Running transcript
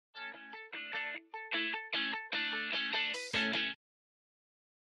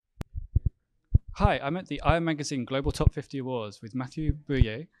Hi, I'm at the IR Magazine Global Top 50 Awards with Matthew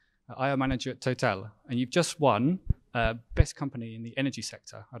Bouillet, IR Manager at Total, and you've just won Best Company in the Energy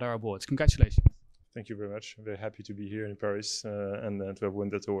Sector at our awards. Congratulations. Thank you very much. I'm very happy to be here in Paris and to have won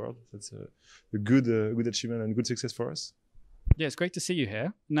that award. That's a good achievement and good success for us. Yeah, it's great to see you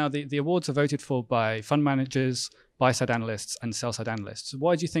here. Now, the awards are voted for by fund managers, buy-side analysts, and sell-side analysts.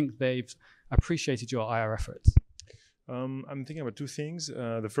 Why do you think they've appreciated your IR efforts? I'm thinking about two things.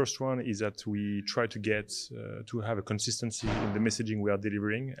 The first one is that we try to get to have a consistency in the messaging we are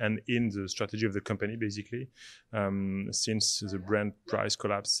delivering and in the strategy of the company, basically. Since the brand price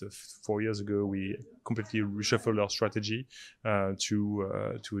collapse 4 years ago, we completely reshuffled our strategy to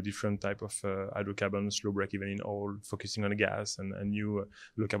a different type of hydrocarbons, low break-even in oil, focusing on gas and new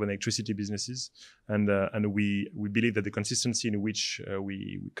low-carbon electricity businesses. And we believe that the consistency in which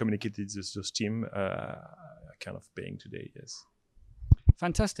we communicated those team kind of paying today, yes.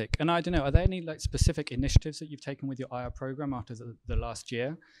 Fantastic. And I don't know, are there any specific initiatives that you've taken with your IR program after the last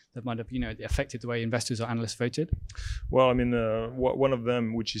year that might have, affected the way investors or analysts voted? Well, I mean, one of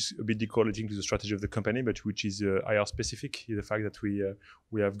them, which is a bit correlating to the strategy of the company, but which is IR specific, is the fact that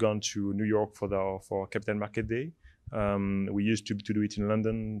we have gone to New York for our Capital Market Day. We used to do it in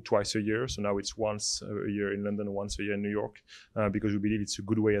London twice a year, so now it's once a year in London, once a year in New York, because we believe it's a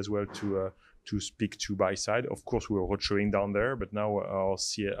good way as well to speak to buy side. Of course, we were roadshowing down there, but now our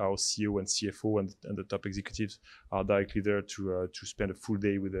CEO and CFO and the top executives are directly there to spend a full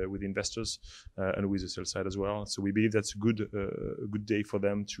day with investors and with the sell side as well. So we believe that's a good day for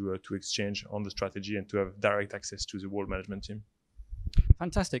them to exchange on the strategy and to have direct access to the whole management team.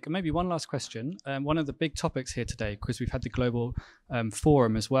 Fantastic. And maybe one last question. One of the big topics here today, because we've had the global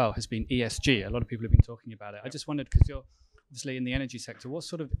forum as well, has been ESG. A lot of people have been talking about it. I just wondered, because you're obviously in the energy sector, what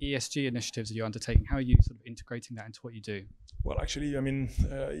sort of ESG initiatives are you undertaking? How are you sort of integrating that into what you do? Well, actually, I mean,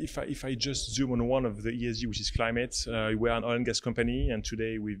 if I just zoom on one of the ESG, which is climate, we're an oil and gas company, and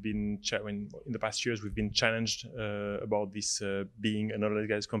today we've been, in the past years, we've been challenged about this being an oil and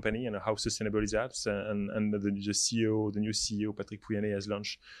gas company and how sustainable is that. And the new CEO, Patrick Pouyanné, has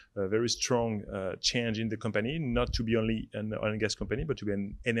launched a very strong change in the company, not to be only an oil and gas company, but to be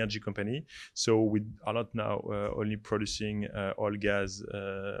an energy company. So we are not now only producing oil, gas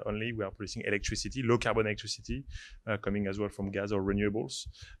only. We are producing electricity, low carbon electricity, coming as well from gas or renewables.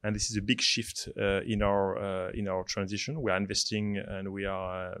 And this is a big shift in our transition. We are investing and we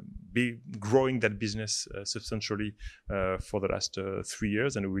are growing that business substantially for the last 3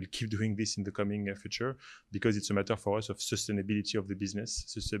 years, and we will keep doing this in the coming future, because it's a matter for us of sustainability of the business,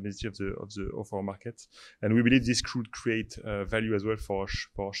 sustainability of our market, and we believe this could create value as well for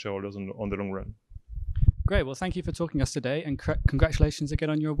our shareholders on the long run. Great. Well, thank you for talking to us today, and congratulations again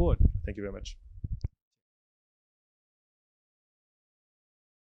on your award. Thank you very much.